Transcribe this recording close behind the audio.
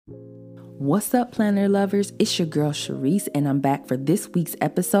What's up, planner lovers? It's your girl Sharice, and I'm back for this week's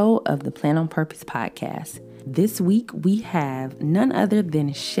episode of the Plan on Purpose podcast. This week, we have none other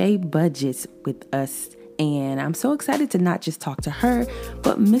than ShayBudgets with us, and I'm so excited to not just talk to her,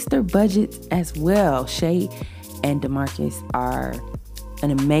 but Mr. Budgets as well. Shay and DeMarcus are an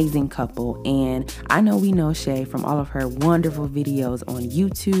amazing couple, and I know we know Shay from all of her wonderful videos on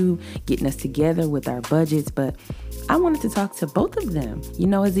YouTube, getting us together with our budgets, but I wanted to talk to both of them,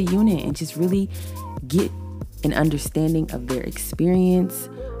 as a unit, and just really get an understanding of their experience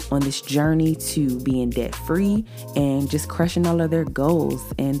on this journey to being debt free and just crushing all of their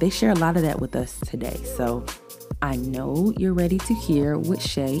goals. And they share a lot of that with us today. So I know you're ready to hear what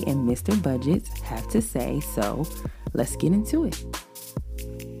Shay and Mr. Budgets have to say. So let's get into it.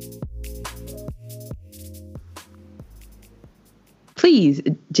 Please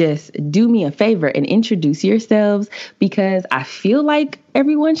just do me a favor and introduce yourselves, because I feel like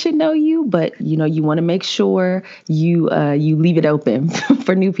everyone should know you, but you want to make sure you leave it open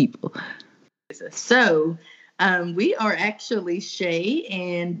for new people. So we are actually Shay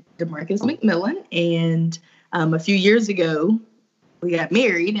and DeMarcus McMillan, and a few years ago we got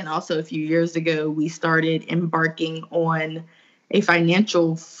married, and also a few years ago we started embarking on a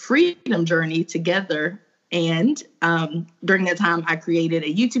financial freedom journey together. And during that time, I created a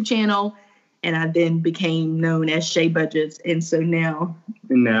YouTube channel, and I then became known as ShayBudgets. And so now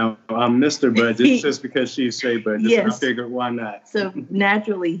I'm Mr. Budgets, just because she's ShayBudgets. Yes. And I figured, why not? So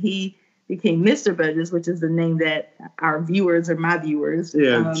naturally, he became Mr. Budgets, which is the name that our viewers or my viewers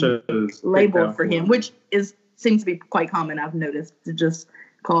labeled for him, which seems to be quite common. I've noticed, to just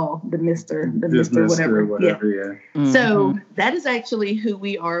call the Mr. whatever. Yeah. Mm-hmm. So that is actually who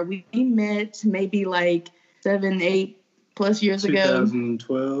we are. We met maybe like 7-8 plus years ago.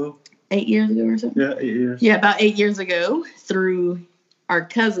 2012. 8 years ago or something? Yeah, 8 years. Yeah, about 8 years ago through our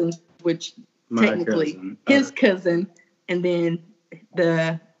cousins, which his cousin, and then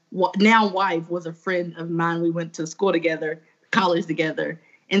the now wife was a friend of mine. We went to school together, college together.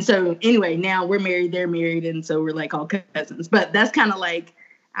 And so anyway, now we're married, they're married, and so we're like all cousins. But that's kind of like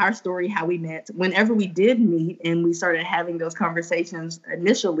our story, how we met. Whenever we did meet and we started having those conversations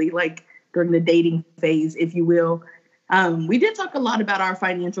initially, like during the dating phase, if you will, we did talk a lot about our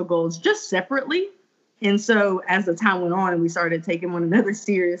financial goals just separately. And so as the time went on and we started taking one another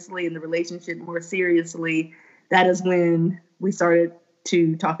seriously and the relationship more seriously, that is when we started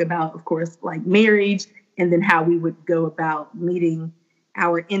to talk about, of course, like marriage, and then how we would go about meeting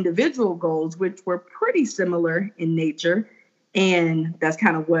our individual goals, which were pretty similar in nature. And that's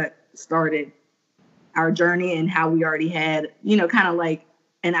kind of what started our journey, and how we already had, kind of like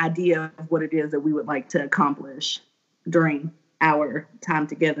an idea of what it is that we would like to accomplish during our time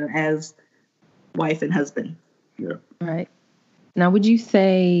together as wife and husband. Yeah. Right. Now, would you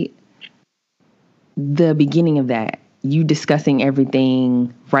say the beginning of that, you discussing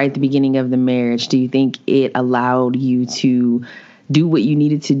everything right at the beginning of the marriage, do you think it allowed you to do what you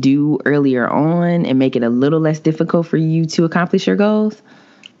needed to do earlier on and make it a little less difficult for you to accomplish your goals?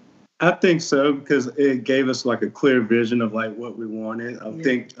 I think so, because it gave us like a clear vision of like what we wanted. I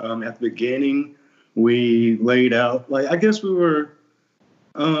think at the beginning we laid out, like, I guess we were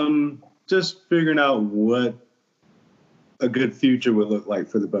just figuring out what a good future would look like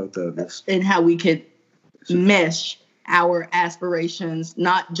for the both of us. And how we could mesh our aspirations,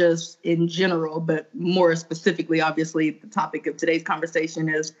 not just in general, but more specifically, obviously, the topic of today's conversation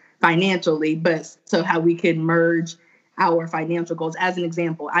is financially, but so how we could merge our financial goals. As an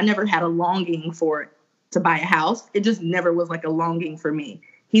example, I never had a longing to buy a house. It just never was like a longing for me.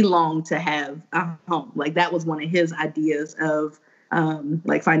 He longed to have a home. Like that was one of his ideas of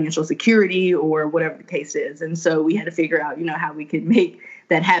like financial security or whatever the case is. And so we had to figure out, how we could make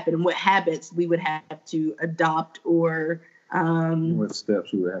that happen and what habits we would have to adopt, or what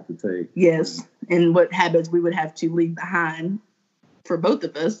steps we would have to take. Yes. And what habits we would have to leave behind for both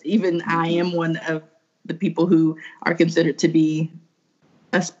of us. Even I am one of the people who are considered to be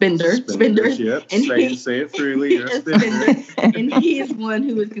a spender. Yep. And say it freely. You're a spender. And he is one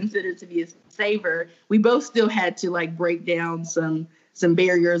who is considered to be a saver. We both still had to like break down some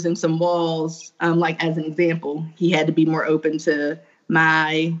barriers and some walls. Like as an example, he had to be more open to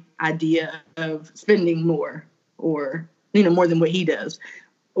my idea of spending more, or more than what he does,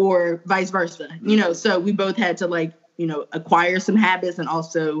 or vice versa. So we both had to acquire some habits and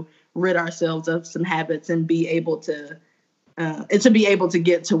also rid ourselves of some habits and be able to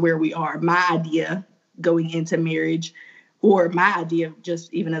get to where we are. My idea going into marriage, or my idea of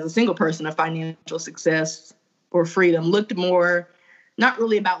just even as a single person of financial success or freedom, looked more not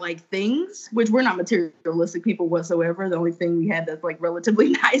really about like things, which we're not materialistic people whatsoever. The only thing we have that's like relatively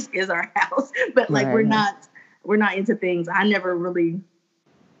nice is our house. But like we're not into things. I never really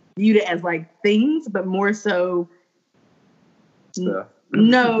viewed it as like things, but more so Stuff.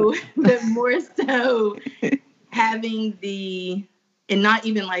 No, but more so having and not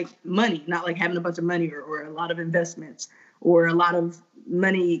even like money, not like having a bunch of money or a lot of investments or a lot of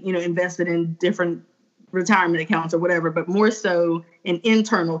money, invested in different retirement accounts or whatever, but more so an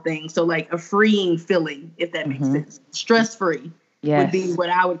internal thing. So like a freeing feeling, if that makes sense. Stress-free would be what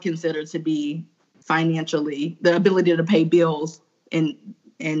I would consider to be financially, the ability to pay bills and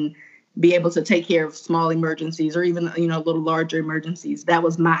be able to take care of small emergencies or even, a little larger emergencies. That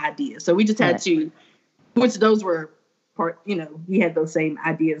was my idea. So we just had to, which those were he had those same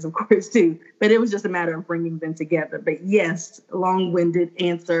ideas, of course, too. But it was just a matter of bringing them together. But yes, long-winded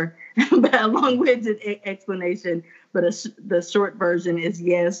answer, but a long-winded explanation. But the short version is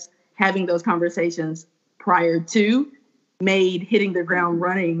yes, having those conversations prior to made hitting the ground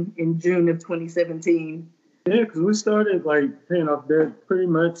running in June of 2017. Yeah, because we started like paying off debt pretty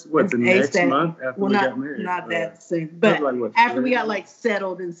much the next month after we got married. Not that soon, but after we got like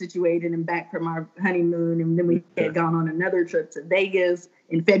settled and situated and back from our honeymoon, and then we had gone on another trip to Vegas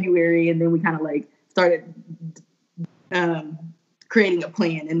in February, and then we kind of like started creating a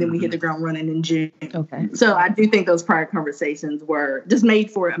plan, and then we hit the ground running in June. Okay. So I do think those prior conversations were just made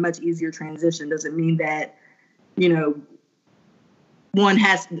for a much easier transition. Doesn't mean that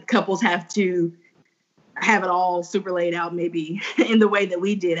couples have to have it all super laid out maybe in the way that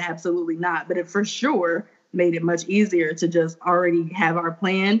we did. Absolutely not. But it for sure made it much easier to just already have our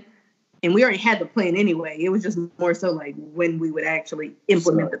plan. And we already had the plan anyway. It was just more so like when we would actually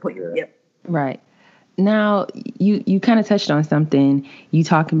implement the plan. Yeah. Yep. Right. Now, you kind of touched on something. You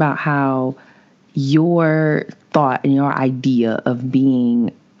talking about how your thought and your idea of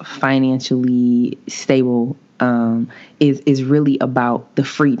being financially stable is really about the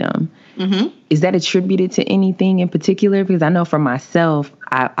freedom. Mm-hmm. Is that attributed to anything in particular? Because I know for myself,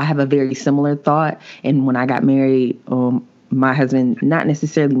 I have a very similar thought. And when I got married, my husband, not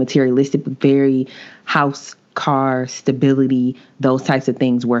necessarily materialistic, but very house, car, stability, those types of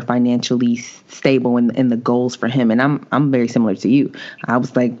things were financially stable and the goals for him. And I'm very similar to you. I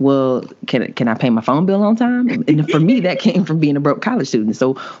was like, well, can I pay my phone bill on time? And for me, that came from being a broke college student.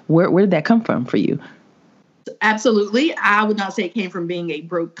 So where did that come from for you? Absolutely. I would not say it came from being a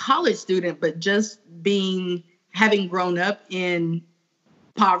broke college student, but just having grown up in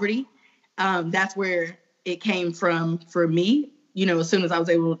poverty. That's where it came from for me. As soon as I was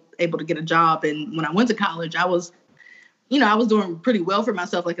able to get a job, and when I went to college, I was doing pretty well for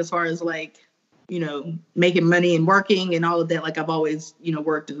myself, like as far as like, making money and working and all of that. Like I've always,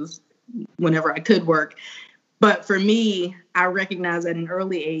 worked whenever I could work. But for me, I recognized at an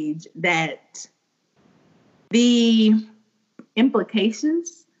early age that the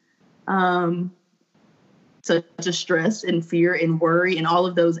implications, such as stress and fear and worry and all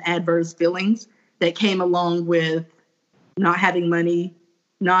of those adverse feelings that came along with not having money,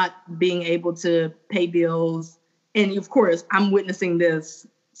 not being able to pay bills. And of course, I'm witnessing this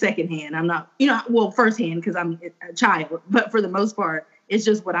secondhand. I'm not, firsthand because I'm a child, but for the most part, it's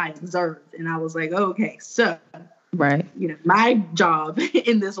just what I observed. And I was like, oh, okay, so, right. My job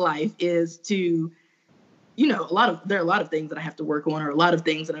in this life is to, there are a lot of things that I have to work on, or a lot of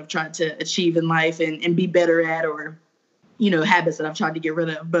things that I've tried to achieve in life and be better at, or, habits that I've tried to get rid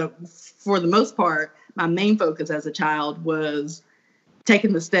of. But for the most part, my main focus as a child was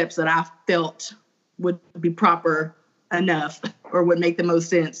taking the steps that I felt would be proper enough or would make the most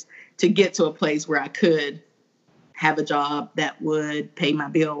sense to get to a place where I could have a job that would pay my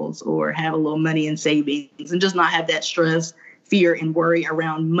bills or have a little money in savings and just not have that stress, fear, and worry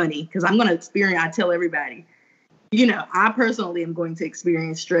around money. Because I'm going to experience, I tell everybody, I personally am going to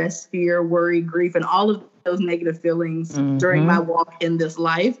experience stress, fear, worry, grief, and all of those negative feelings during my walk in this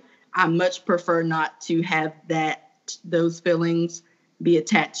life. I much prefer not to have those feelings be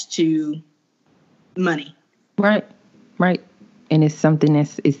attached to money. Right. And it's something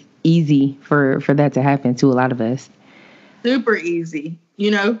it's easy for that to happen to a lot of us. Super easy,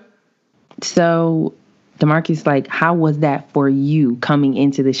 So, DeMarcus, like, how was that for you coming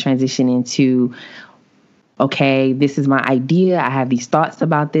into this transition into, okay, this is my idea. I have these thoughts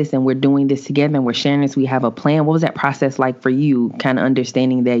about this and we're doing this together and we're sharing this. We have a plan. What was that process like for you, kind of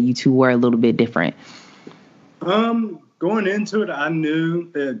understanding that you two were a little bit different? Going into it, I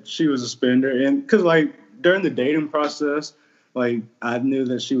knew that she was a spender. And because like during the dating process, like I knew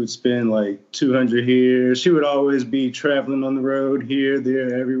that she would spend like $200 here. She would always be traveling on the road here,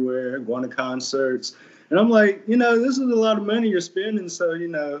 there, everywhere, going to concerts. And I'm like, this is a lot of money you're spending. So,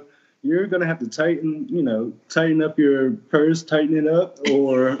 you're going to have to tighten up your purse, tighten it up,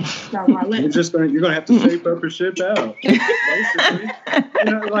 or you're going to have to shape up or ship out. Basically.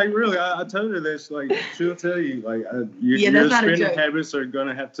 Really, I told her this, she'll tell you, your spending habits are going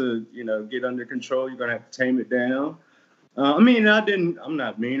to have to, get under control. You're going to have to tame it down. I'm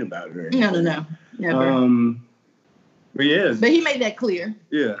not mean about it. No. Never. But he made that clear.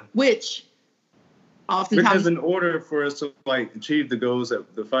 Yeah. Which oftentimes, because in order for us to achieve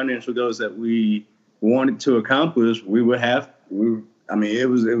the financial goals that we wanted to accomplish, it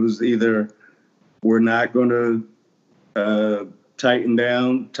was either we're not going to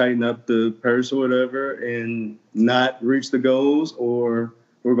tighten up the purse or whatever and not reach the goals, or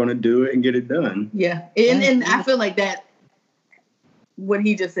we're going to do it and get it done. Yeah. And I feel like that, what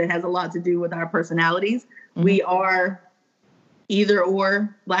he just said, has a lot to do with our personalities. Mm-hmm. We are either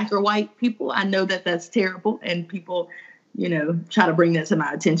or, black or white people. I know that that's terrible, and people, try to bring that to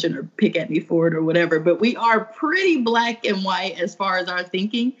my attention or pick at me for it or whatever. But we are pretty black and white as far as our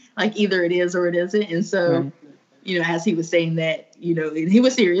thinking. Either it is or it isn't. And so, as he was saying that, and he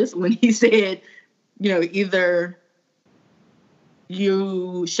was serious when he said, either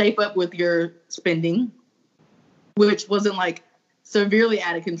you shape up with your spending, which wasn't severely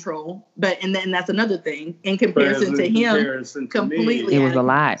out of control, and that's another thing in comparison to him, completely. It was a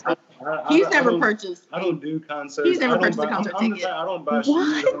lot. He's never purchased. I don't do concerts. He's never purchased a concert ticket. I don't buy shoes.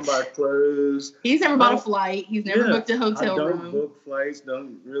 I don't buy clothes. He's never bought a flight. He's never booked a hotel room. I don't book flights.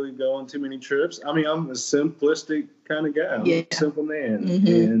 Don't really go on too many trips. I'm a simplistic kind of guy. I'm a simple man,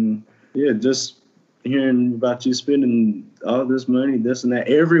 and just hearing about you spending all this money, this and that,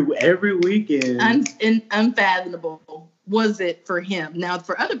 every weekend, unfathomable was it for him. Now,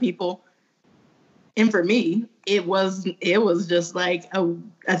 for other people, and for me, it was just we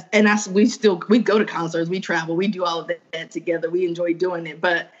go to concerts, we travel, we do all of that together. We enjoy doing it,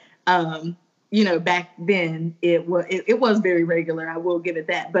 but back then it was very regular. I will give it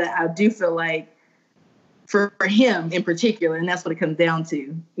that, but I do feel like for him in particular, and that's what it comes down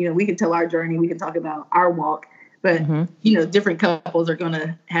to. We can tell our journey, we can talk about our walk, but different couples are going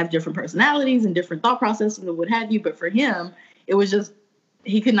to have different personalities and different thought processes and what have you. But for him, it was just,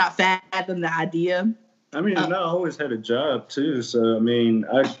 he could not fathom the idea. I always had a job too. So,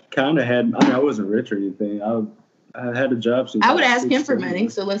 I kind of had, I wasn't rich or anything. I had a job. I would ask him for money.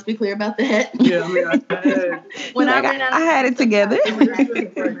 So let's be clear about that. Yeah. I had, when I had it together.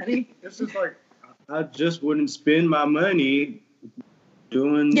 It's just I just wouldn't spend my money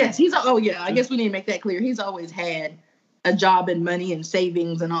doing. Yes. I guess we need to make that clear. He's always had a job and money and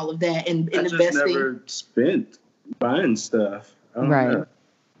savings and all of that and investing. I just never spent buying stuff. Right.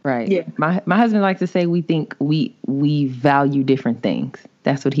 Right. Yeah. My husband likes to say we think we value different things.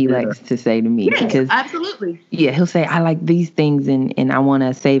 That's what he likes to say to me. Yes, because absolutely. Yeah, he'll say I like these things and I want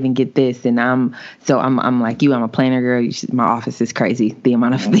to save and get this, and I'm like you. I'm a planner girl. My office is crazy, the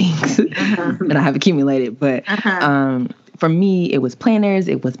amount of things that I have accumulated. But for me, it was planners,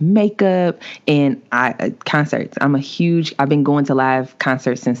 it was makeup, and concerts. I've been going to live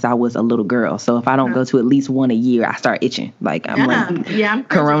concerts since I was a little girl. So if I don't go to at least one a year, I start itching.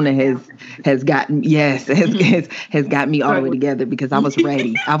 Corona has gotten has got me all the way together because I was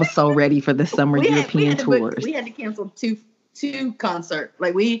ready. I was so ready for the summer European tours. We had to cancel two concerts.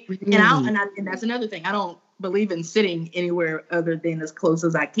 And that's another thing. I don't believe in sitting anywhere other than as close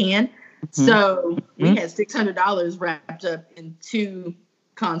as I can. So we had $600 wrapped up in two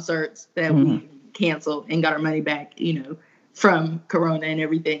concerts that we canceled and got our money back, from Corona and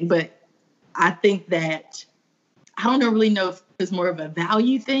everything. But I think that I don't really know if it's more of a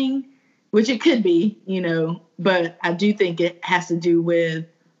value thing, which it could be, but I do think it has to do with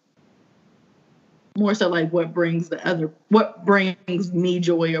more so what brings me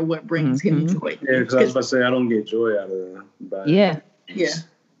joy or what brings him joy. Yeah, because I was about to say I don't get joy out of buying. Yeah.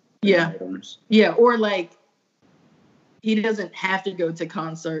 Or he doesn't have to go to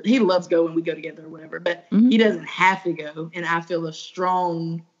concert. He loves going. We go together or whatever, but he doesn't have to go. And I feel a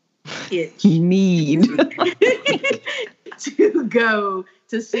strong itch need to go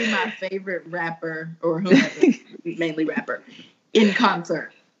to see my favorite rapper or whoever, mainly rapper, in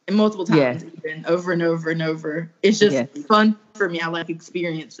concert. And multiple times, even over and over and over. It's just fun for me. I like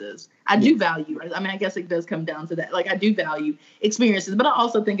experiences. I do value. I guess it does come down to that. I do value experiences, but I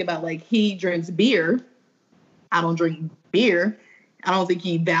also think about he drinks beer. I don't drink beer. I don't think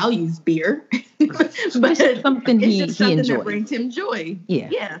he values beer, but it's something he enjoys. That brings him joy.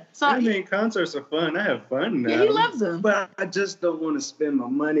 Yeah. So concerts are fun. I have fun now. Yeah, he loves them. But I just don't want to spend my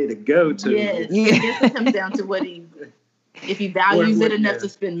money to go to. Yes. I guess it comes down to what he if he values it enough to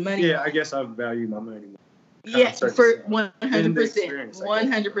spend money. Yeah, I guess I value my money. Yeah, for 100%.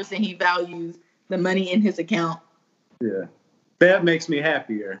 100% he values the money in his account. Yeah. That makes me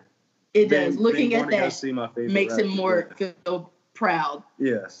happier. It does. Looking at that makes him more feel proud.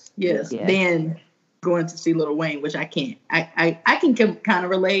 Yes. Than going to see Lil Wayne, which I can't. I can kind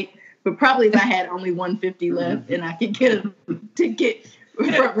of relate, but probably if I had only $150 left and I could get a ticket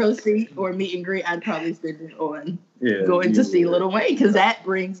front row seat or meet and greet, I'd probably spend it on going to see Lil Wayne because that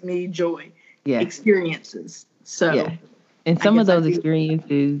brings me joy. Experiences. So, and some of those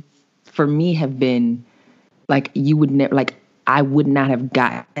experiences for me have been like you would never like. I would not have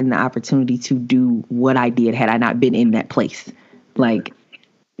gotten the opportunity to do what I did had I not been in that place. Like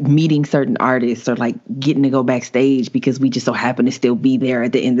meeting certain artists or like getting to go backstage because we just so happened to still be there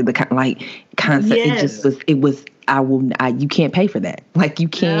at the end of the concert. Yes. You can't pay for that. Like you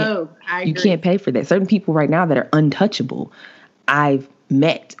can't pay for that. Certain people right now that are untouchable, I've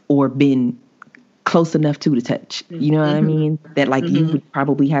met or been close enough to touch. You know what I mean? That like you would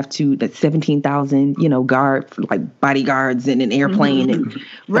probably have to, that 17,000, bodyguards in an airplane and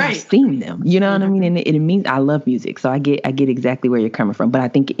I've seen them. You know what I mean? And it means I love music. So I get exactly where you're coming from. But I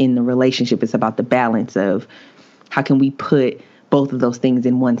think in the relationship it's about the balance of how can we put both of those things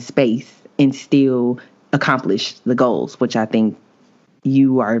in one space and still accomplish the goals, which I think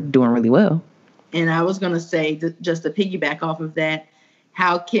you are doing really well. And I was going to say, just to piggyback off of that,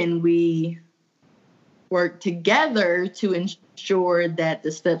 how can we work together to ensure that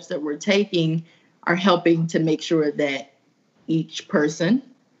the steps that we're taking are helping to make sure that each person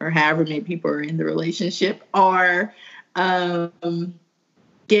or however many people are in the relationship are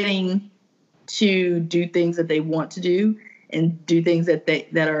getting to do things that they want to do and do things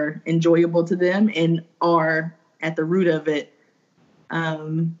that are enjoyable to them and are at the root of it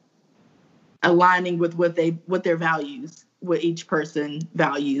aligning with what their values, what each person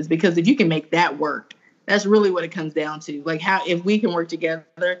values. Because if you can make that work, that's really what it comes down to. Like if we can work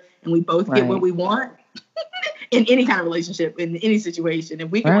together and we both get what we want in any kind of relationship, in any situation,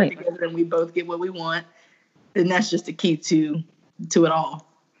 if we can work together and we both get what we want, then that's just the key to it all.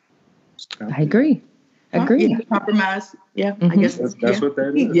 I agree. Compromise. Yeah. I guess that's what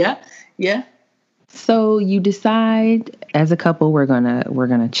that is. Yeah. So you decide as a couple, we're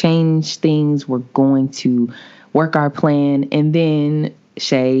gonna change things. We're going to work our plan. And then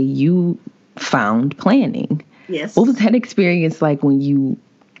Shay, you found planning. Yes. What was that experience like when you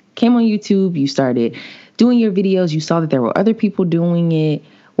came on YouTube, you started doing your videos, you saw that there were other people doing it?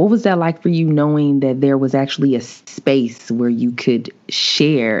 What was that like for you, knowing that there was actually a space where you could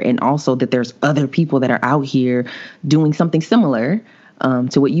share, and also that there's other people that are out here doing something similar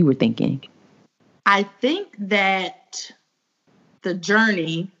to what you were thinking? I think that the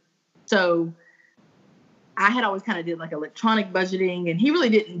journey, so I had always kind of did like electronic budgeting, and he really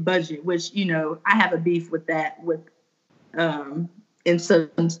didn't budget, which, I have a beef with that in some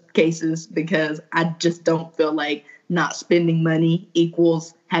cases, because I just don't feel like not spending money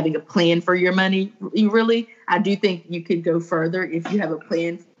equals having a plan for your money. I do think you could go further if you have a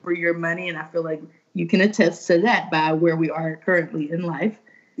plan for your money. And I feel like you can attest to that by where we are currently in life.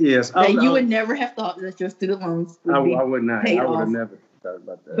 Yes. You would never have thought that your student loans would I would not. I would have never thought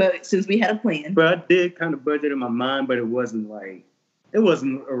about that. But since we had a plan. But I did kind of budget in my mind, but it wasn't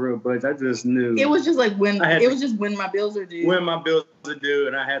a real budget. I just knew. It was just like when my bills are due. When my bills are due,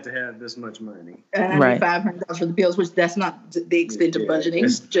 and I had to have this much money. And I need $500 for the bills, which that's not the extent of budgeting.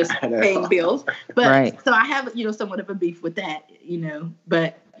 It's just paying bills. But so I have, somewhat of a beef with that,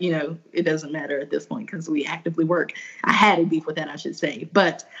 but it doesn't matter at this point because we actively work. I had a beef with that, I should say.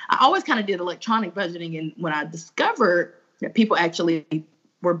 But I always kind of did electronic budgeting. And when I discovered that people actually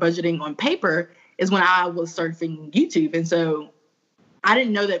were budgeting on paper is when I was surfing YouTube. And so I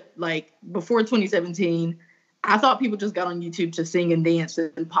didn't know that, like, before 2017, I thought people just got on YouTube to sing and dance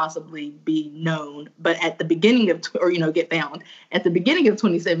and possibly be known. But at the beginning of, get found. At the beginning of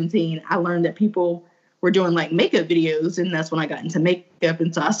 2017, I learned that people were doing like makeup videos, and that's when I got into makeup.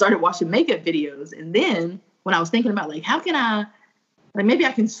 And so I started watching makeup videos. And then when I was thinking about like, how can I, like, maybe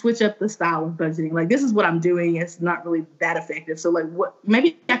I can switch up the style of budgeting. Like, this is what I'm doing. It's not really that effective. So like,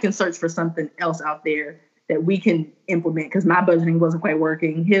 maybe I can search for something else out there that we can implement, because my budgeting wasn't quite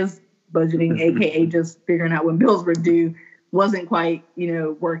working. His budgeting, aka just figuring out when bills were due, wasn't quite,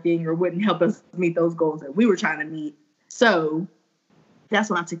 working or wouldn't help us meet those goals that we were trying to meet. So that's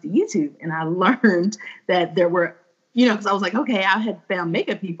when I took to YouTube, and I learned that there were, because I was like, okay, I had found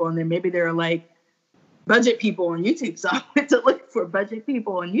makeup people, and then maybe there are like budget people on YouTube. So I went to look for budget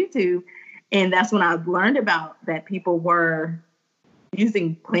people on YouTube, and that's when I learned about that people were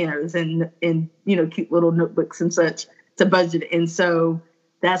using planners and cute little notebooks and such to budget. And so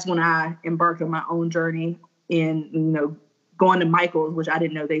that's when I embarked on my own journey in, going to Michael's, which I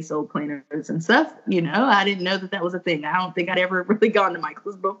didn't know they sold planners and stuff. I didn't know that was a thing. I don't think I'd ever really gone to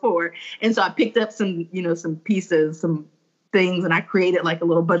Michael's before. And so I picked up some, some pieces, some things, and I created like a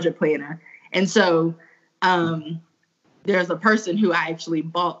little budget planner. And so there's a person who I actually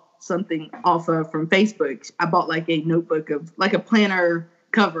bought something off of from Facebook. I bought like a notebook of like a planner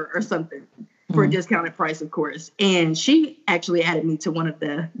cover or something for a discounted price, of course. And she actually added me to one of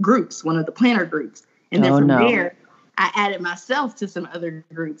the planner groups. And then there, I added myself to some other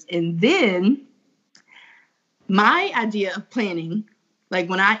groups. And then my idea of planning, like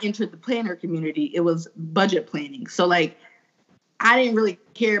when I entered the planner community, it was budget planning. So like, I didn't really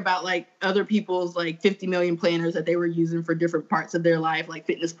care about like other people's like 50 million planners that they were using for different parts of their life, like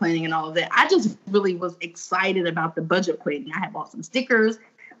fitness planning and all of that. I just really was excited about the budget planning. I had bought some stickers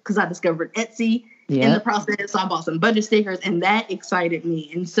because I discovered Etsy in the process. So I bought some budget stickers, and that excited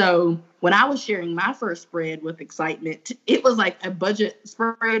me. And so when I was sharing my first spread with excitement, it was like a budget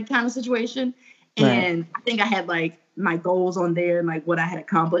spread kind of situation. And I think I had like my goals on there and like what I had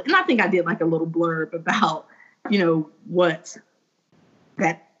accomplished. And I think I did like a little blurb about, what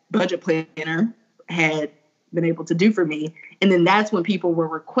that budget planner had been able to do for me. And then that's when people were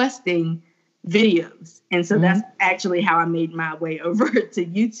requesting videos. And so that's actually how I made my way over to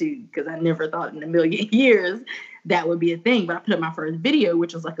YouTube, because I never thought in a million years that would be a thing. But I put up my first video,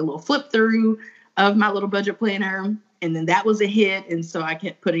 which was like a little flip through of my little budget planner. And then that was a hit. And so I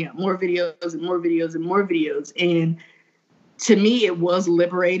kept putting out more videos and more videos and more videos. And to me, it was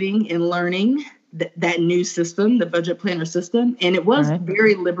liberating in learning that new system, the budget planner system. And it was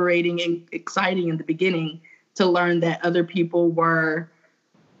very liberating and exciting in the beginning to learn that other people were,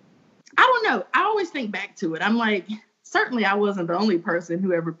 I don't know. I always think back to it. I'm like, certainly I wasn't the only person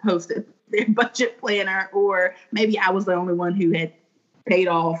who ever posted their budget planner, or maybe I was the only one who had paid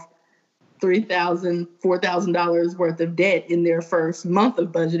off $3,000, $4,000 worth of debt in their first month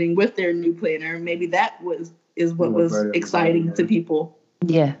of budgeting with their new planner. Maybe that is what was exciting to people.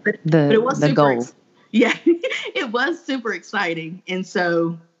 Yeah, but it was the goal. Yeah, it was super exciting. And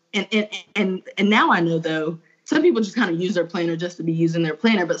so, and now I know, though, some people just kind of use their planner just to be using their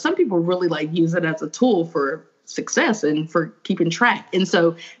planner, but some people really like use it as a tool for success and for keeping track. And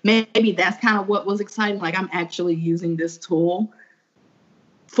so maybe that's kind of what was exciting. Like, I'm actually using this tool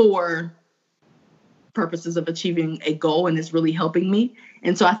for purposes of achieving a goal, and it's really helping me.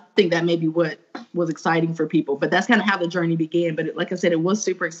 And so I think that may be what was exciting for people, but that's kind of how the journey began. But like I said, it was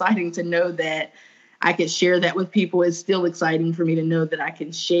super exciting to know that I could share that with people. It's still exciting for me to know that I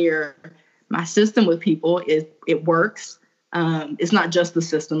can share my system with people. It works. It's not just the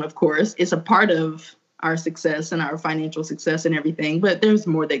system, of course. It's a part of our success and our financial success and everything, but there's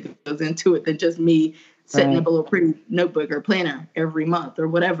more that goes into it than just me setting up a little pretty notebook or planner every month or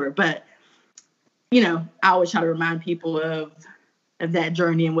whatever. But I always try to remind people of that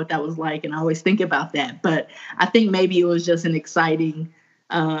journey and what that was like. And I always think about that. But I think maybe it was just an exciting,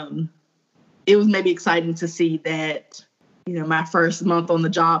 it was maybe exciting to see that, my first month on the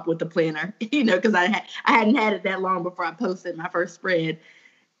job with the planner, because I hadn't had it that long before I posted my first spread,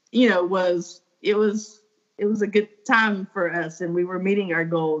 it was a good time for us, and we were meeting our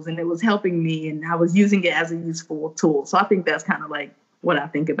goals, and it was helping me, and I was using it as a useful tool. So I think that's kind of like what I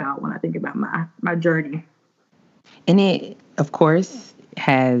think about when I think about my journey. And it, of course,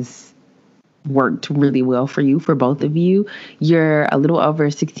 has worked really well for you, for both of you. You're a little over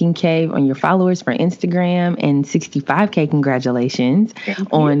 16K on your followers for Instagram and 65K, congratulations,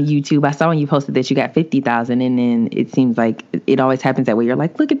 on YouTube. I saw when you posted that you got 50,000, and then it seems like it always happens that way. You're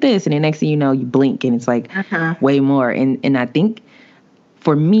like, look at this. And the next thing you know, you blink and it's like way more. And I think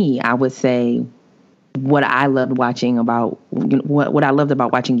for me, I would say what I loved watching about what I loved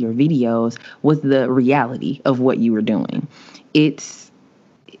about watching your videos was the reality of what you were doing.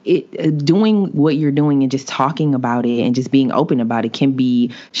 Doing what you're doing and just talking about it and just being open about it can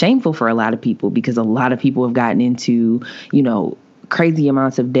be shameful for a lot of people, because a lot of people have gotten into, crazy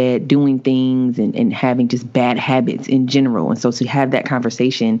amounts of debt, doing things and having just bad habits in general. And so to have that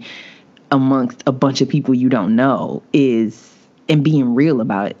conversation amongst a bunch of people you don't know and being real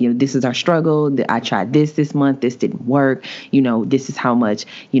about it. This is our struggle. I tried this month. This didn't work. This is how much,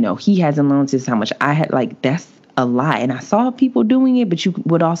 he has in loans. This is how much I had. Like, that's a lot. And I saw people doing it, but you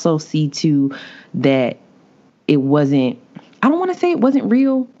would also see too that it wasn't, I don't want to say it wasn't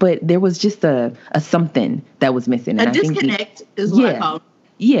real, but there was just a something that was missing. And a disconnect is what I call it.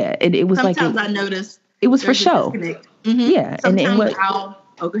 Yeah. It was sometimes I notice it was for show. Disconnect. Yeah. Sometimes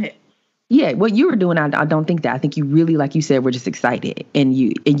go ahead. Yeah, what you were doing, I don't think that. I think you really, like you said, were just excited, and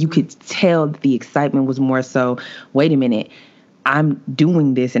you could tell that the excitement was more so, wait a minute, I'm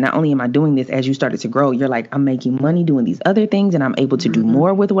doing this, and not only am I doing this, as you started to grow, you're like, I'm making money doing these other things, and I'm able to do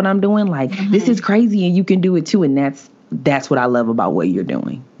more with what I'm doing. Like, this is crazy, and you can do it too, and that's what I love about what you're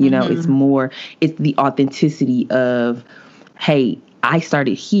doing. You know, it's the authenticity of, hey, I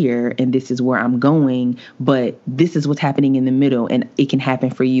started here and this is where I'm going, but this is what's happening in the middle, and it can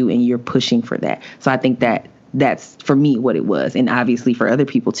happen for you, and you're pushing for that. So I think that that's for me what it was, and obviously for other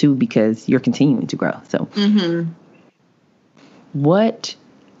people too, because you're continuing to grow. So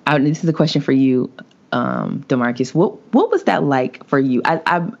this is a question for you, DeMarcus. What was that like for you?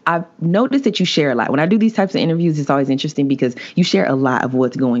 I've noticed that you share a lot. When I do these types of interviews, it's always interesting because you share a lot of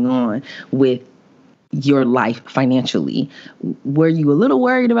what's going on with your life financially. Were you a little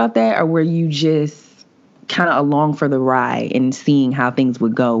worried about that, or were you just kind of along for the ride and seeing how things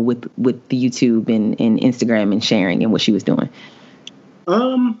would go with the YouTube and Instagram and sharing and what she was doing? I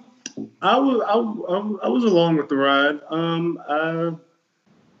was along with the ride.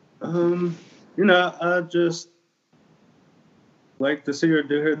 I just like to see her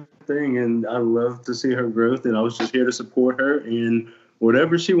do her thing, and I love to see her growth, and I was just here to support her, and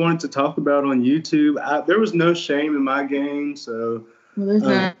whatever she wanted to talk about on YouTube, there was no shame in my game. So, well, there's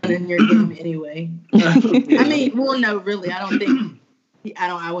none in your game anyway. I mean, well, no, really, I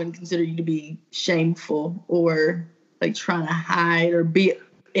wouldn't consider you to be shameful or like trying to hide or be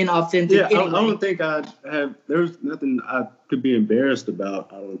inauthentic. Yeah, anyway. I don't think there's nothing I could be embarrassed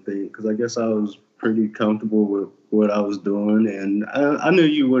about, I don't think, because I guess I was pretty comfortable with what I was doing, and I knew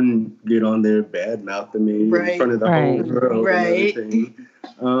you wouldn't get on there bad-mouthing me in front of the whole world and everything.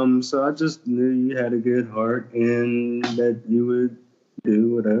 So I just knew you had a good heart and that you would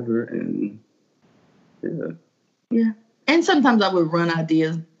do whatever, and yeah. And sometimes I would run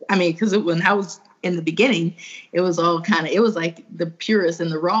ideas. I mean, because when I was in the beginning, it was all it was like the purest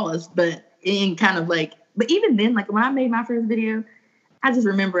and the rawest, but in kind of like, but even then, like when I made my first video, I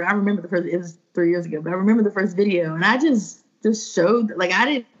remember the first, it was 3 years ago, but I remember the first video, and I just showed, like, I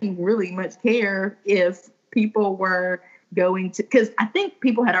didn't really much care if people were going to, because I think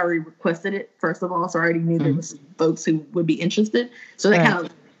people had already requested it, first of all, so I already knew there was folks who would be interested. So that kind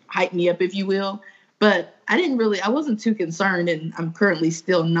of hyped me up, if you will. But I wasn't too concerned, and I'm currently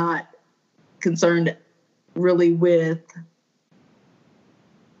still not concerned really with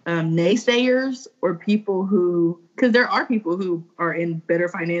naysayers or people because there are people who are in better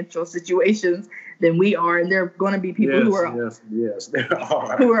financial situations than we are, and there are going to be people there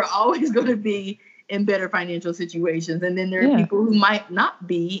are who are always going to be in better financial situations, and then there are people who might not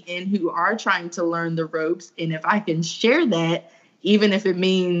be and who are trying to learn the ropes. And if I can share that, even if it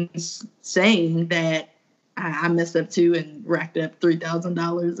means saying that I messed up too and racked up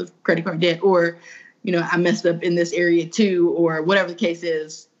 $3,000 of credit card debt, or I messed up in this area too, or whatever the case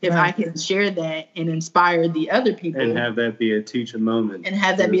is, if I can share that and inspire the other people. And have that be a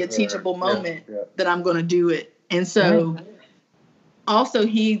teachable moment. That I'm going to do it. And so also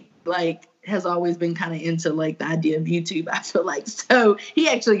he has always been kind of into like the idea of YouTube, I feel like. So he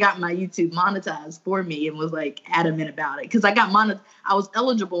actually got my YouTube monetized for me and was like adamant about it. Because I was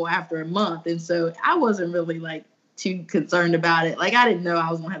eligible after a month. And so I wasn't really like too concerned about it. Like, I didn't know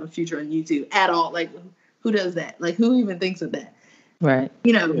I was gonna have a future on YouTube at all. Like, who does that? Like, who even thinks of that? Right.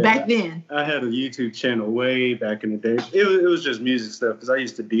 Back then. I had a YouTube channel way back in the day. It was just music stuff because I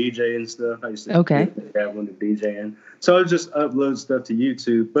used to DJ and stuff. I used to have one to DJ in. So I just upload stuff to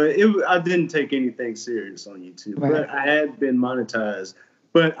YouTube. But I didn't take anything serious on YouTube. Right. But I had been monetized.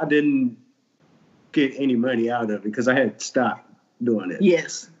 But I didn't get any money out of it because I had stopped doing it.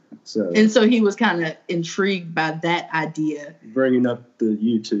 Yes. So he was kind of intrigued by that idea. Bringing up the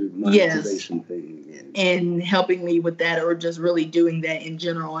YouTube monetization thing. And helping me with that, or just really doing that in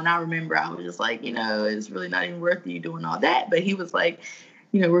general. And I remember I was just like, it's really not even worth you doing all that. But he was like,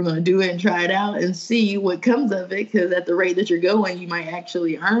 we're going to do it and try it out and see what comes of it. Because at the rate that you're going, you might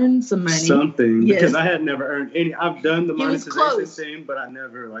actually earn some money. Something. Yes. Because I had never earned any. I've done the monetization thing, but I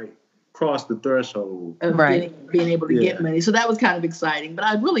never crossed the threshold of being able to get money. So that was kind of exciting. But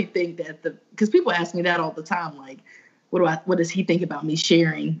I really think that because people ask me that all the time, like, what does he think about me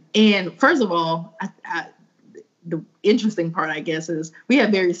sharing? And first of all, the interesting part, I guess, is we have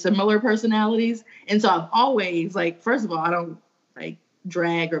very similar personalities. And so I've always, first of all, I don't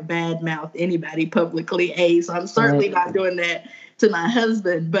drag or badmouth anybody publicly. So I'm certainly not doing that to my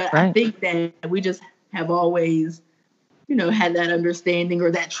husband. But I think that we just have always, had that understanding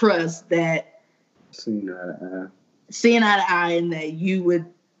or that trust that seeing eye to eye, and that you would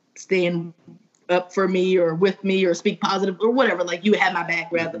stand up for me or with me or speak positive or whatever. Like you would have my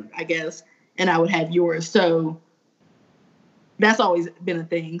back rather, I guess, and I would have yours. So that's always been a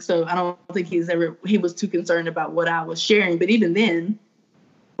thing. So I don't think he was too concerned about what I was sharing. But even then,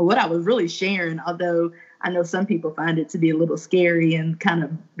 what I was really sharing, although I know some people find it to be a little scary and kind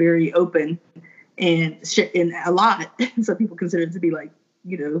of very open and a lot, some people consider it to be like,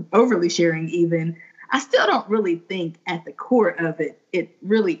 overly sharing even. I still don't really think at the core of it, it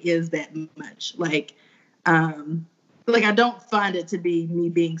really is that much. Like I don't find it to be me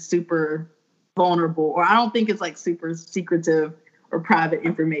being super vulnerable, or I don't think it's like super secretive or private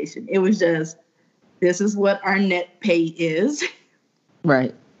information. It was just, this is what our net pay is.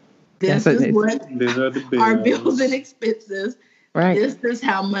 Right. This is what our bills and expenses. Right. This is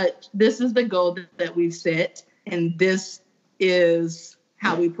how much, this is the goal that we've set, and this is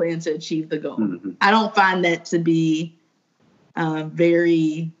how we plan to achieve the goal. Mm-hmm. I don't find that to be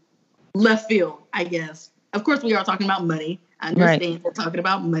very left field, I guess. Of course, we are talking about money. I understand that talking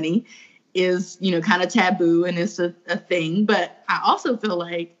about money is, kind of taboo and it's a thing. But I also feel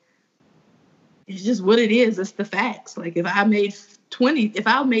like it's just what it is. It's the facts. Like if I made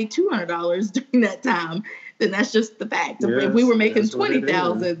 $200 during that time, then that's just the facts. Yes, if we were making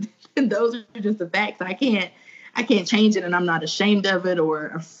 20,000, then those are just the facts. I can't change it, and I'm not ashamed of it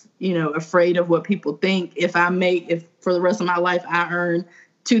or, afraid of what people think. If for the rest of my life I earn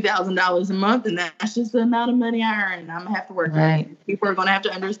 $2,000 a month, and that's just the amount of money I earn, and I'm gonna have to work. Right. People are gonna have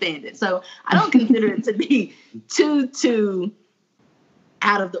to understand it. So I don't consider it to be too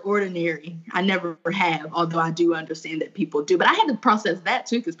out of the ordinary. I never have, although I do understand that people do. But I had to process that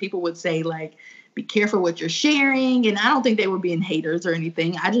too, because people would say like, be careful what you're sharing. And I don't think they were being haters or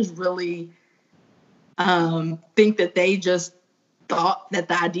anything. I just really think that they just thought that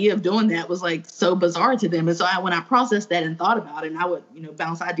the idea of doing that was like so bizarre to them. And so when I processed that and thought about it, and I would,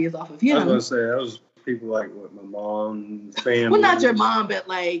 bounce ideas off of him. I was going to say, that was people like what my mom, family. Well, not your mom, but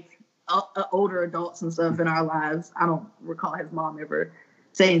like older adults and stuff in our lives. I don't recall his mom ever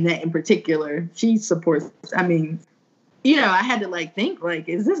saying that in particular. She supports, I had to like think like,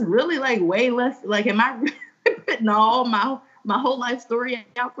 is this really like way less, like, am I really putting all my whole life story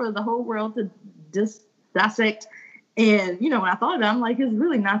out for the whole world to just dissect? And, when I thought about it, I'm like, it's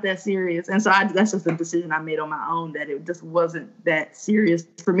really not that serious. And so that's just a decision I made on my own, that it just wasn't that serious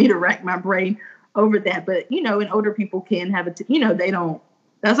for me to rack my brain over that. But, and older people can have they don't,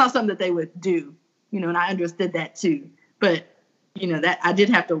 that's not something that they would do, and I understood that too. But, that I did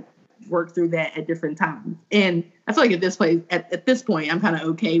have to work through that at different times. And I feel like at this point, I'm kind of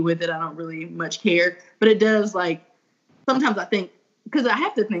okay with it. I don't really much care. But it does, like, sometimes I think, because I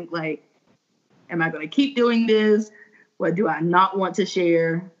have to think, like, am I going to keep doing this? What do I not want to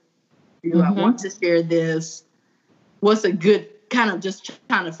share? Do I want to share this? What's a good kind of just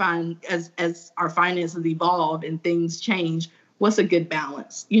trying to find, as our finances evolve and things change, what's a good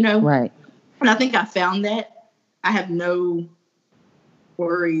balance, Right. And I think I found that. I have no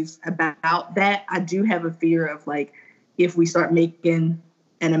worries about that. I do have a fear of, like, if we start making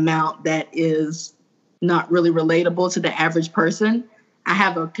an amount that is not really relatable to the average person, I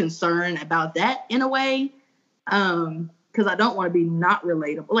have a concern about that in a way, because I don't want to be not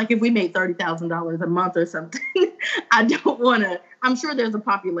relatable. Like if we made $30,000 a month or something, I don't want to. I'm sure there's a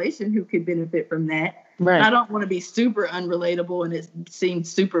population who could benefit from that. Right. I don't want to be super unrelatable and it seems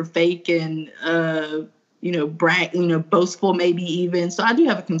super fake and boastful maybe even. So I do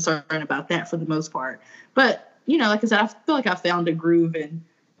have a concern about that for the most part. But like I said, I feel like I found a groove, and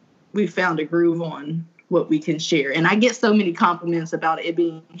we found a groove on what we can share. And I get so many compliments about it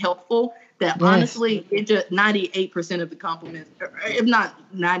being helpful that honestly, it just 98% of the compliments, if not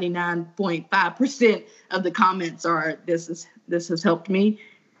 99.5% of the comments are, this has helped me.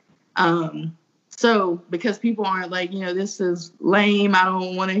 So because people aren't like, this is lame, I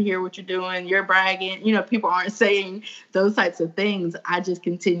don't want to hear what you're doing, you're bragging, people aren't saying those types of things. I just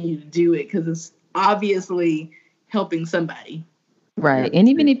continue to do it because it's obviously helping somebody. Right. And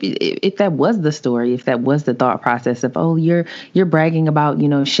even if that was the story, if that was the thought process of, oh, you're bragging about,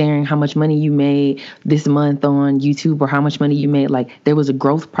 sharing how much money you made this month on YouTube or how much money you made, like there was a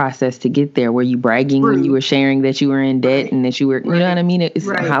growth process to get there. Were you bragging when you were sharing that you were in debt and that you were, you know what I mean? It's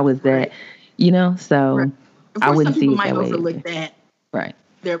how is that, so I wouldn't see it that way. Some people might overlook that. Right.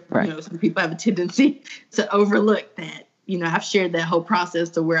 Some people have a tendency to overlook that. I've shared that whole process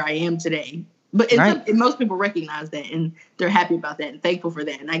to where I am today. But most people recognize that and they're happy about that and thankful for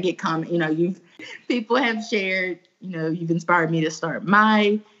that. And I get people have shared, you've inspired me to start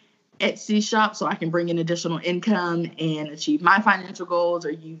my Etsy shop so I can bring in additional income and achieve my financial goals,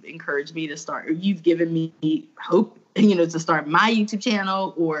 or you've encouraged me to start, or you've given me hope, to start my YouTube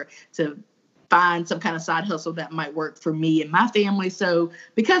channel or to find some kind of side hustle that might work for me and my family. So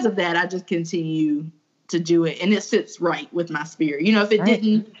because of that, I just continue to do it. And it sits right with my spirit. You know, if it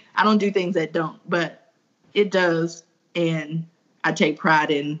didn't, I don't do things that don't, but it does. And I take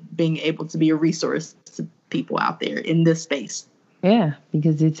pride in being able to be a resource to people out there in this space. Yeah,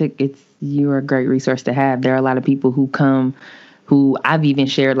 because you're a great resource to have. There are a lot of people who I've even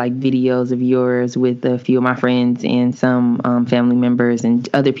shared like videos of yours with a few of my friends and some family members and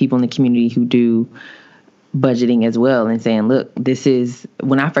other people in the community who do budgeting as well, and saying, look, this is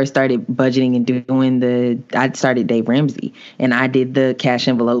when I first started budgeting and I started Dave Ramsey, and I did the cash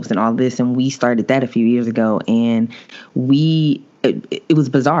envelopes and all this, and we started that a few years ago, and it was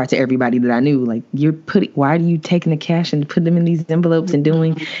bizarre to everybody that I knew. Like, why are you taking the cash and put them in these envelopes and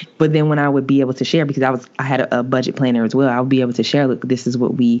doing? But then when I would be able to share, because I had a budget planner as well, I would be able to share, look, this is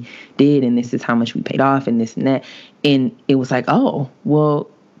what we did, and this is how much we paid off, and this and that. And it was like, oh, well,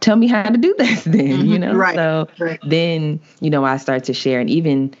 tell me how to do this then, you know? Right. So then, you know, I start to share, and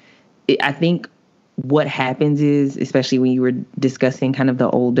even I think what happens is, especially when you were discussing kind of the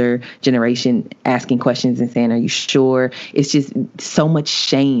older generation asking questions and saying, are you sure? It's just so much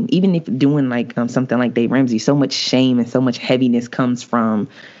shame. Even if doing like something like Dave Ramsey, so much shame and so much heaviness comes from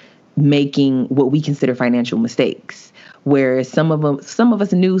making what we consider financial mistakes. Whereas some of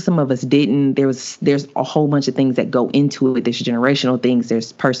us knew, some of us didn't. There's a whole bunch of things that go into it. There's generational things,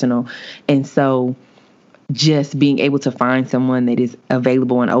 there's personal. And so just being able to find someone that is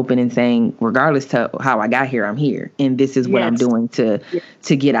available and open and saying, regardless to how I got here, I'm here. And this is what I'm doing to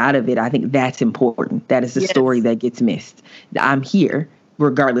get out of it. I think that's important. That is the story that gets missed. I'm here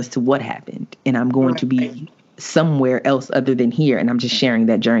regardless to what happened. And I'm going to be somewhere else other than here. And I'm just sharing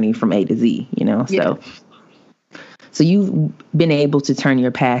that journey from A to Z, you know? So you've been able to turn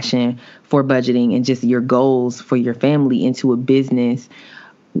your passion for budgeting and just your goals for your family into a business.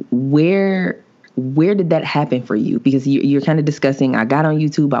 Where did that happen for you? Because you're kind of discussing, I got on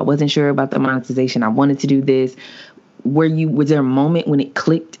YouTube, I wasn't sure about the monetization, I wanted to do this. Was there a moment when it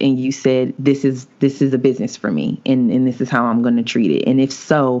clicked and you said, this is a business for me, and this is how I'm going to treat it? And if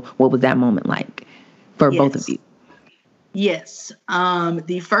so, what was that moment like for both of you? Yes.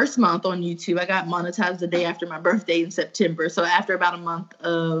 The first month on YouTube, I got monetized the day after my birthday in September. So after about a month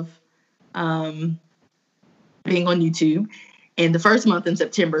of being on YouTube, and the first month in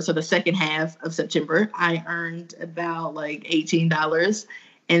September, so the second half of September, I earned about like $18.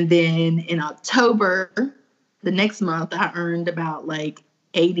 And then in October, the next month, I earned about like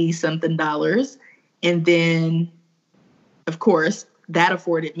 $80-something. And then, of course, that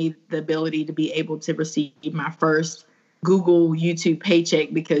afforded me the ability to be able to receive my first Google YouTube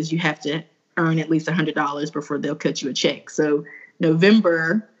paycheck, because you have to earn at least $100 before they'll cut you a check. So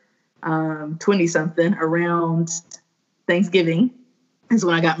November 20-something, around Thanksgiving, is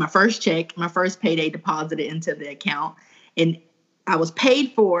when I got my first check, my first payday deposited into the account. And I was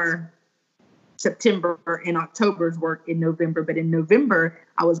paid for September and October's work in November. But in November,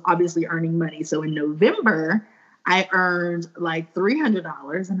 I was obviously earning money. So in November, I earned like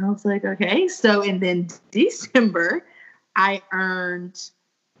 $300. And I was like, okay. So, and then December, I earned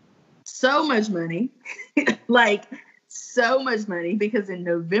so much money, like so much money, because in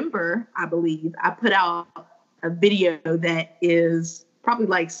November, I believe, I put out a video that is probably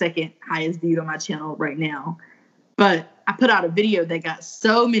like second highest viewed on my channel right now. But I put out a video that got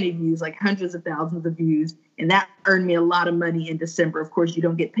so many views, like hundreds of thousands of views, and that earned me a lot of money in December. Of course, you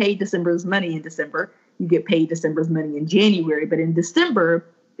don't get paid December's money in December. You get paid December's money in January. But in December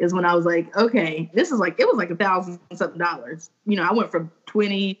is when I was like, okay, it was like $1,000-something. You know, I went from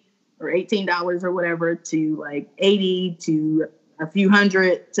 $20 or $18 or whatever to like 80 to a few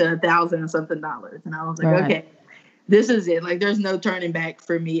hundred to $1,000-something. And I was like, okay, this is it. Like, there's no turning back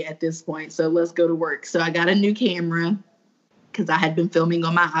for me at this point. So let's go to work. So I got a new camera because I had been filming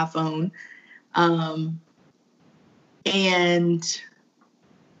on my iPhone. And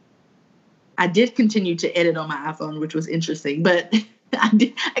I did continue to edit on my iPhone, which was interesting, but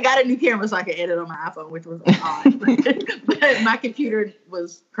I got a new camera so I could edit on my iPhone, which was odd. But my computer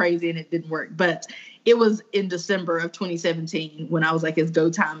was crazy and it didn't work. But it was in December of 2017 when I was like, it's go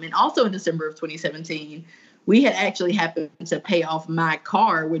time. And also in December of 2017, we had actually happened to pay off my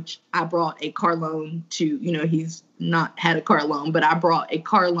car, which I brought a car loan to, you know, he's not had a car loan, but I brought a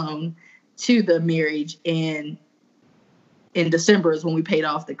car loan to the marriage. And in December is when we paid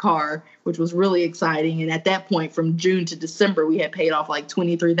off the car, which was really exciting. And at that point, from June to December, we had paid off like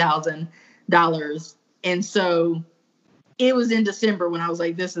 $23,000. And so it was in December when I was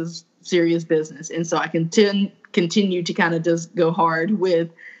like, this is serious business. And so I continue to kind of just go hard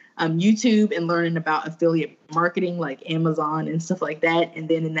with YouTube and learning about affiliate marketing like Amazon and stuff like that. And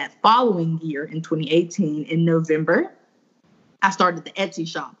then in that following year, in 2018, in November, I started the Etsy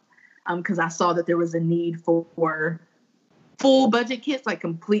shop because I saw that there was a need for full budget kits, like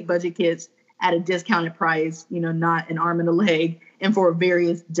complete budget kits at a discounted price, not an arm and a leg, and for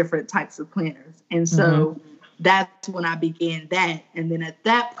various different types of planners. And so that's when I began that. And then at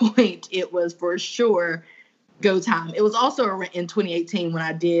that point, it was for sure go time. It was also in 2018 when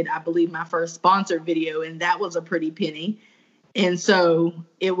I did, I believe, my first sponsored video, and that was a pretty penny. And so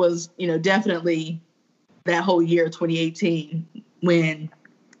it was, definitely that whole year, 2018, when,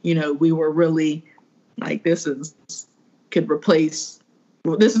 we were really like, this is going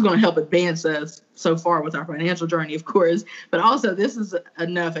to help advance us so far with our financial journey, of course, but also this is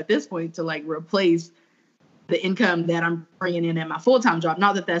enough at this point to like replace the income that I'm bringing in at my full-time job.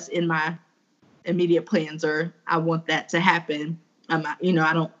 Not that that's in my immediate plans or I want that to happen. I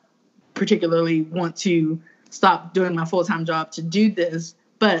don't particularly want to stop doing my full-time job to do this,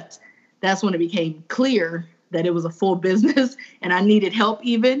 but that's when it became clear that it was a full business and I needed help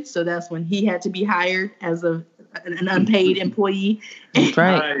even. So that's when he had to be hired as an unpaid employee. That's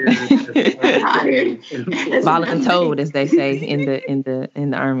right. Hired. Voluntold, as they say in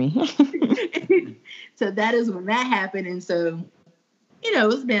the army. So that is when that happened. And so,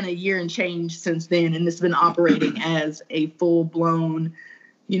 it's been a year and change since then, and it's been operating as a full-blown,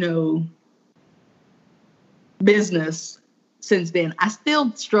 business since then. I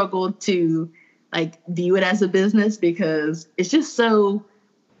still struggle to view it as a business because it's just so,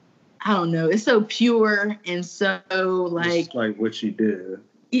 I don't know, it's so pure and so it's like what you do.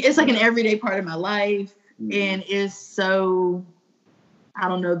 It's like an everyday part of my life, and it's so, I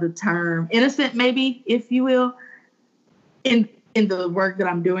don't know the term, innocent maybe, if you will, in the work that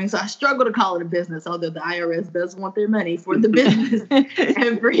I'm doing. So I struggle to call it a business, although the IRS does want their money for the business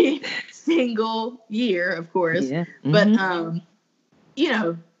every single year, of course. Yeah. But,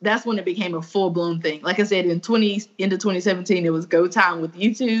 that's when it became a full-blown thing. Like I said, into 2017, it was go time with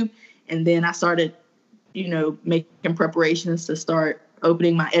YouTube. And then I started, making preparations to start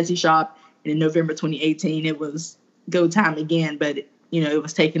opening my Etsy shop. And in November 2018, it was go time again. But, it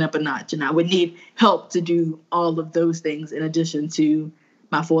was taken up a notch. And I would need help to do all of those things in addition to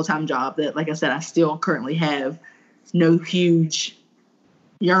my full-time job that, like I said, I still currently have no huge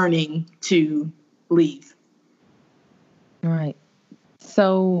yearning to leave. All right.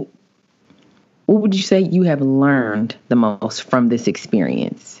 So what would you say you have learned the most from this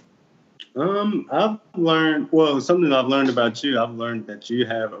experience? I've learned, something I've learned about you. I've learned that you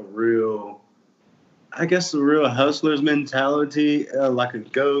have a real hustler's mentality, like a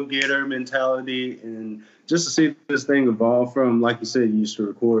go-getter mentality. And just to see this thing evolve from, like you said, you used to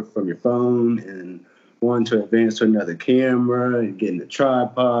record from your phone and wanting to advance to another camera and getting a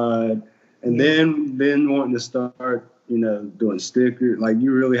tripod. And then wanting to start, doing stickers. Like,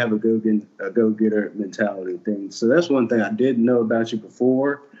 you really have a go-getter mentality thing. So that's one thing I didn't know about you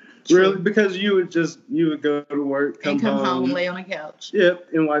before. True. Really, because you would go to work, come home, lay on a couch. Yep,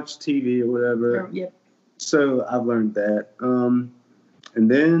 and watch TV or whatever. Yep. So I've learned that. And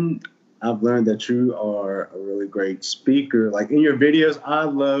then I've learned that you are a really great speaker. Like, in your videos, I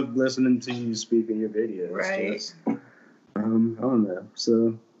love listening to you speak in your videos. Right. I don't know.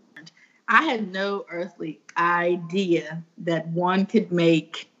 So I had no earthly idea that one could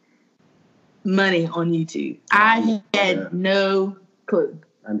make money on YouTube. I had no clue.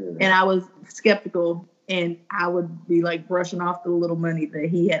 I knew that. And I was skeptical, and I would be like brushing off the little money that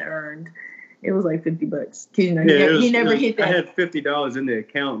he had earned. It was like $50. He never hit that. I had $50 in the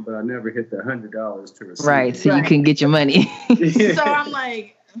account, but I never hit the $100 to receive. Right, so you can get your money. So I'm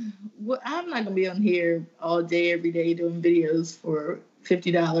like, I'm not gonna be on here all day, every day doing videos for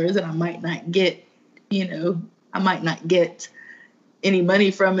 $50, and I might not get, any money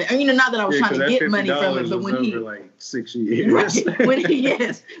from it. Or, not that I was trying to get money from it, but when he like 6 years, right,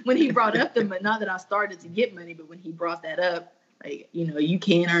 when he brought up the money, not that I started to get money, but when he brought that up, like, you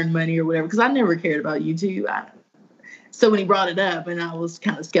can earn money or whatever, because I never cared about YouTube. So when he brought it up, and I was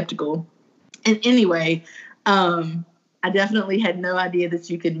kind of skeptical. And anyway, I definitely had no idea that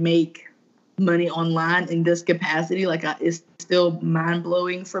you could make money online in this capacity. Like, it's still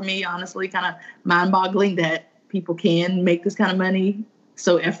mind-blowing for me, honestly, kind of mind-boggling that people can make this kind of money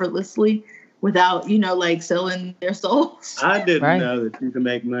so effortlessly without, selling their souls. I didn't know that you could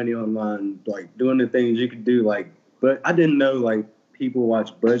make money online, like doing the things you could do, but I didn't know, people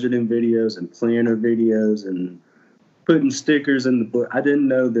watch budgeting videos and planner videos and putting stickers in the book. I didn't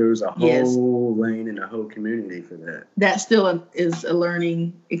know there was a whole lane and a whole community for that. That still is a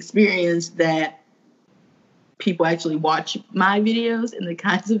learning experience that people actually watch my videos and the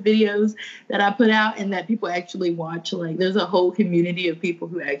kinds of videos that I put out, and that people actually watch. Like, there's a whole community of people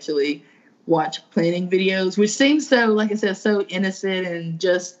who actually watch planning videos, which seems so, like I said, so innocent and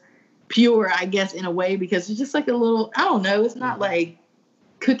just pure, I guess, in a way, because it's just like a little, I don't know, it's not like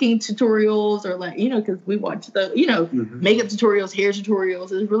cooking tutorials or like, because we watch the, makeup tutorials, hair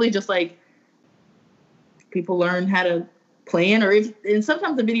tutorials. It's really just like people learn how to plan, and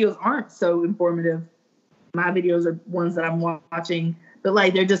sometimes the videos aren't so informative. My videos are ones that I'm watching, but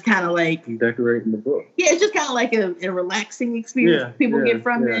like they're just kind of like decorating the book. Yeah, it's just kind of like a relaxing experience people get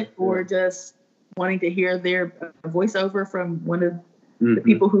from it, or just wanting to hear their voiceover from one of the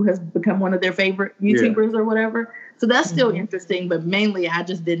people who has become one of their favorite YouTubers or whatever. So that's still interesting, but mainly I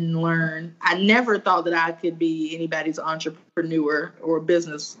just didn't learn. I never thought that I could be anybody's entrepreneur or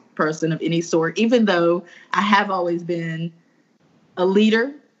business person of any sort, even though I have always been a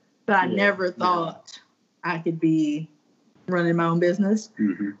leader, but I never thought I could be running my own business.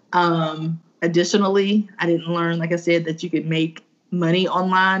 Additionally, I didn't learn, like I said, that you could make money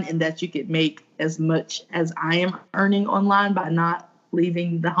online and that you could make as much as I am earning online by not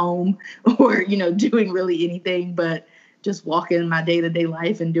leaving the home or, doing really anything, but just walking my day-to-day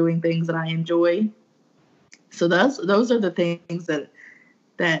life and doing things that I enjoy. So those are the things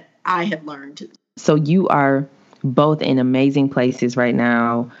that I have learned. So you are both in amazing places right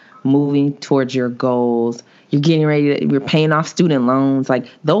now, moving towards your goals. You're getting ready you're paying off student loans. Like,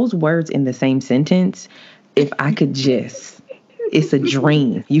 those words in the same sentence, if I could just, it's a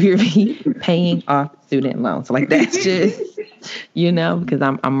dream. You hear me? Paying off student loans. Like, that's just, because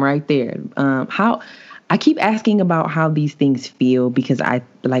I'm right there. I keep asking about how these things feel, because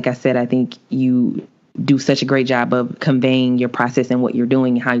like I said, I think you do such a great job of conveying your process and what you're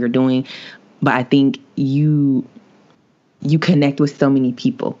doing and how you're doing. But I think you connect with so many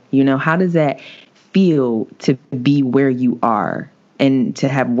people. How does that feel to be where you are and to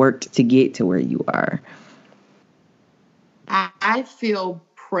have worked to get to where you are? I feel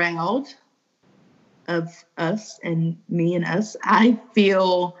proud of us and me and us. I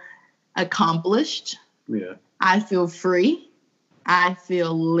feel accomplished. Yeah. I feel free. I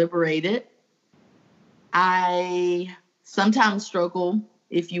feel liberated. I sometimes struggle,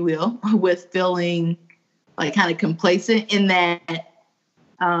 if you will, with feeling like kind of complacent in that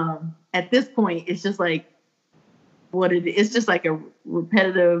at this point, it's just like it's just like a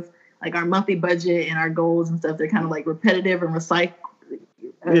repetitive, like our monthly budget and our goals and stuff, they're kind of like repetitive and recycle.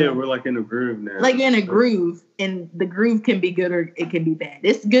 We're like in a groove now. Like in a groove, and the groove can be good or it can be bad.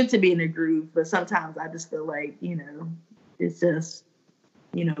 It's good to be in a groove, but sometimes I just feel like, it's just,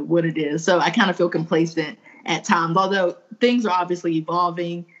 what it is. So I kind of feel complacent at times, although things are obviously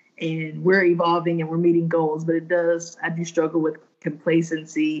evolving and we're evolving and we're meeting goals, but I do struggle with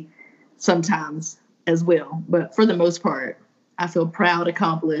complacency sometimes as well. But for the most part, I feel proud,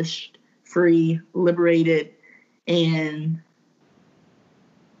 accomplished, free, liberated, and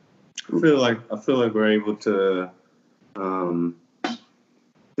I feel like we're able to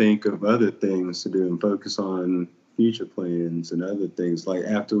think of other things to do and focus on future plans and other things. Like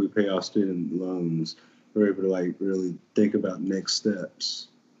after we pay off student loans, we're able to like really think about next steps.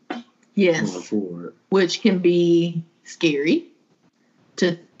 Yes, going forward. Which can be scary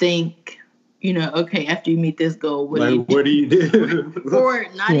to think, okay, after you meet this goal, what do you do? Or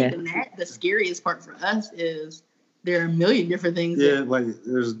not even that. The scariest part for us is there are a million different things. Yeah, like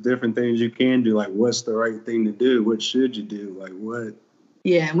there's different things you can do. Like, what's the right thing to do? What should you do? Like, what?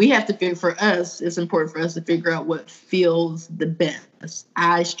 Yeah, and we have to figure, for us, it's important for us to figure out what feels the best.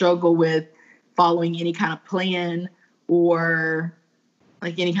 I struggle with following any kind of plan or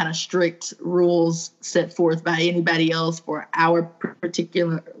like any kind of strict rules set forth by anybody else for our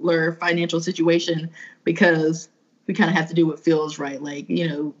particular financial situation, because we kind of have to do what feels right. Like,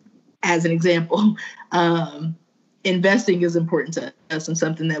 as an example, investing is important to us and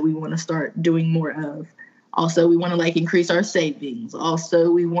something that we want to start doing more of. Also, we want to like increase our savings. Also,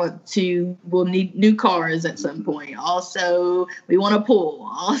 we'll need new cars at some point. Also, we want a pool.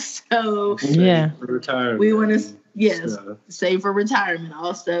 Also, for retirement. We want to, save for retirement.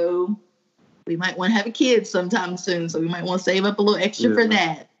 Also, we might want to have a kid sometime soon. So we might want to save up a little extra for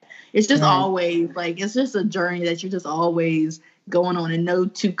that. It's just always like, it's just a journey that you're just always going on, and no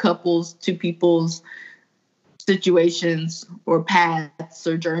two people's situations or paths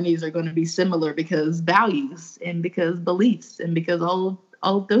or journeys are going to be similar, because values and because beliefs and because all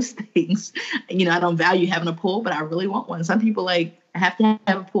of those things. I don't value having a pool, but I really want one. Some people like have to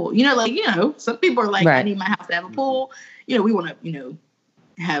have a pool. Some people are like, I need my house to have a pool. We want to,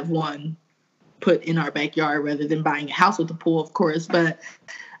 have one put in our backyard rather than buying a house with a pool, of course. But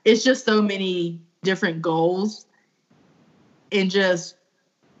it's just so many different goals, and just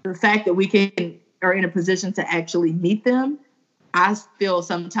the fact that we are in a position to actually meet them, I feel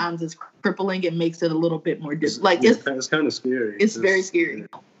sometimes it's crippling. It makes it a little bit more difficult. It's kind of scary. It's very scary.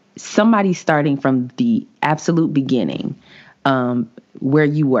 Somebody starting from the absolute beginning, where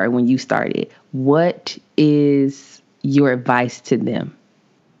you were when you started, what is your advice to them?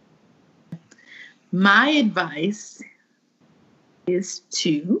 My advice is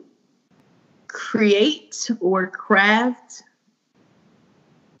to create or craft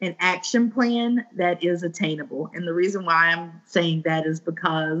an action plan that is attainable. And the reason why I'm saying that is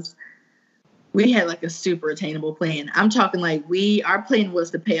because we had like a super attainable plan. I'm talking like our plan was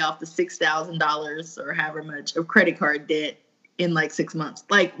to pay off the $6,000 or however much of credit card debt in like 6 months.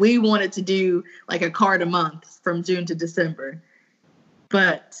 Like we wanted to do like a card a month from June to December.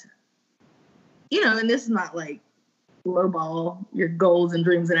 But, and this is not like lowball your goals and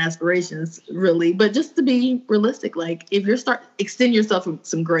dreams and aspirations really, but just to be realistic, like if extend yourself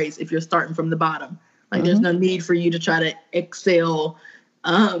some grace if you're starting from the bottom. Like there's no need for you to try to excel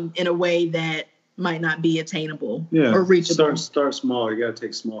in a way that might not be attainable or reachable. Start small. You got to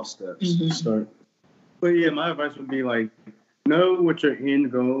take small steps. But yeah, my advice would be like, know what your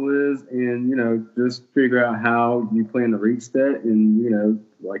end goal is, and just figure out how you plan to reach that. And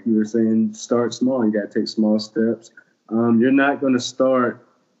like you were saying, start small. You got to take small steps. You're not going to start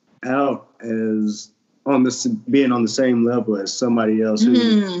out as being on the same level as somebody else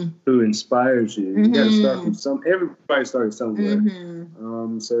who inspires you. You got to start from everybody started somewhere.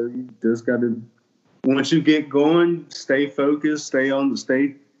 So you just got to, once you get going, stay focused, stay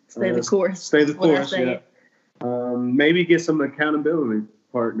the course. Stay the course. Yeah. Maybe get some accountability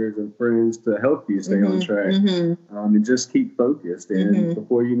partners and friends to help you stay on track. And just keep focused. And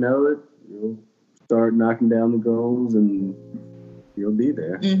before you know it, you'll start knocking down the goals and you'll be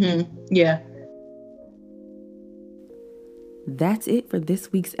there. Yeah. That's it for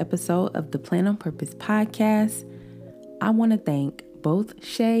this week's episode of the Plan on Purpose podcast. I want to thank both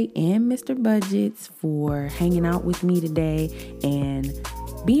Shay and Mr. Budgets for hanging out with me today and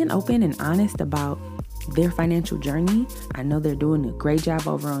being open and honest about their financial journey. I know they're doing a great job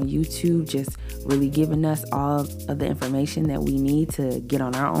over on YouTube, just really giving us all of the information that we need to get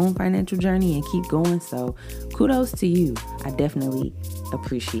on our own financial journey and keep going. So kudos to you. I definitely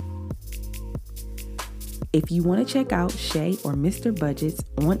appreciate it. If you want to check out Shay or Mr. Budgets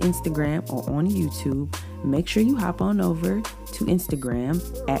on Instagram or on YouTube, make sure you hop on over to Instagram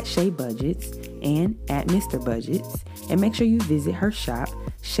at ShayBudgets and at Mr. Budgets, and make sure you visit her shop,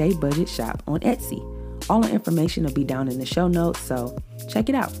 ShayBudget Shop, on Etsy. All the information will be down in the show notes, so check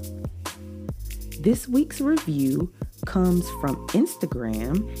it out. This week's review comes from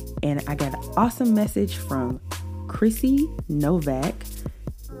Instagram, and I got an awesome message from Chrissy Novak,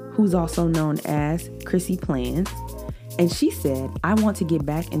 who's also known as Chrissy Plans. And she said, I want to get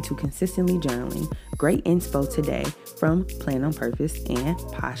back into consistently journaling. Great inspo today from Plan on Purpose and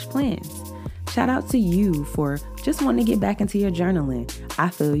Posh Plans. Shout out to you for just wanting to get back into your journaling. I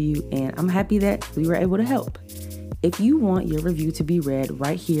feel you, and I'm happy that we were able to help. If you want your review to be read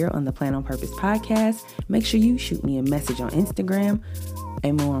right here on the Plan on Purpose podcast, make sure you shoot me a message on Instagram.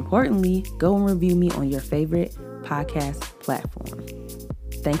 And more importantly, go and review me on your favorite podcast platform.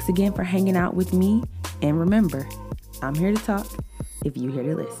 Thanks again for hanging out with me. And remember, I'm here to talk if you're here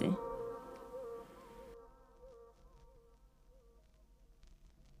to listen.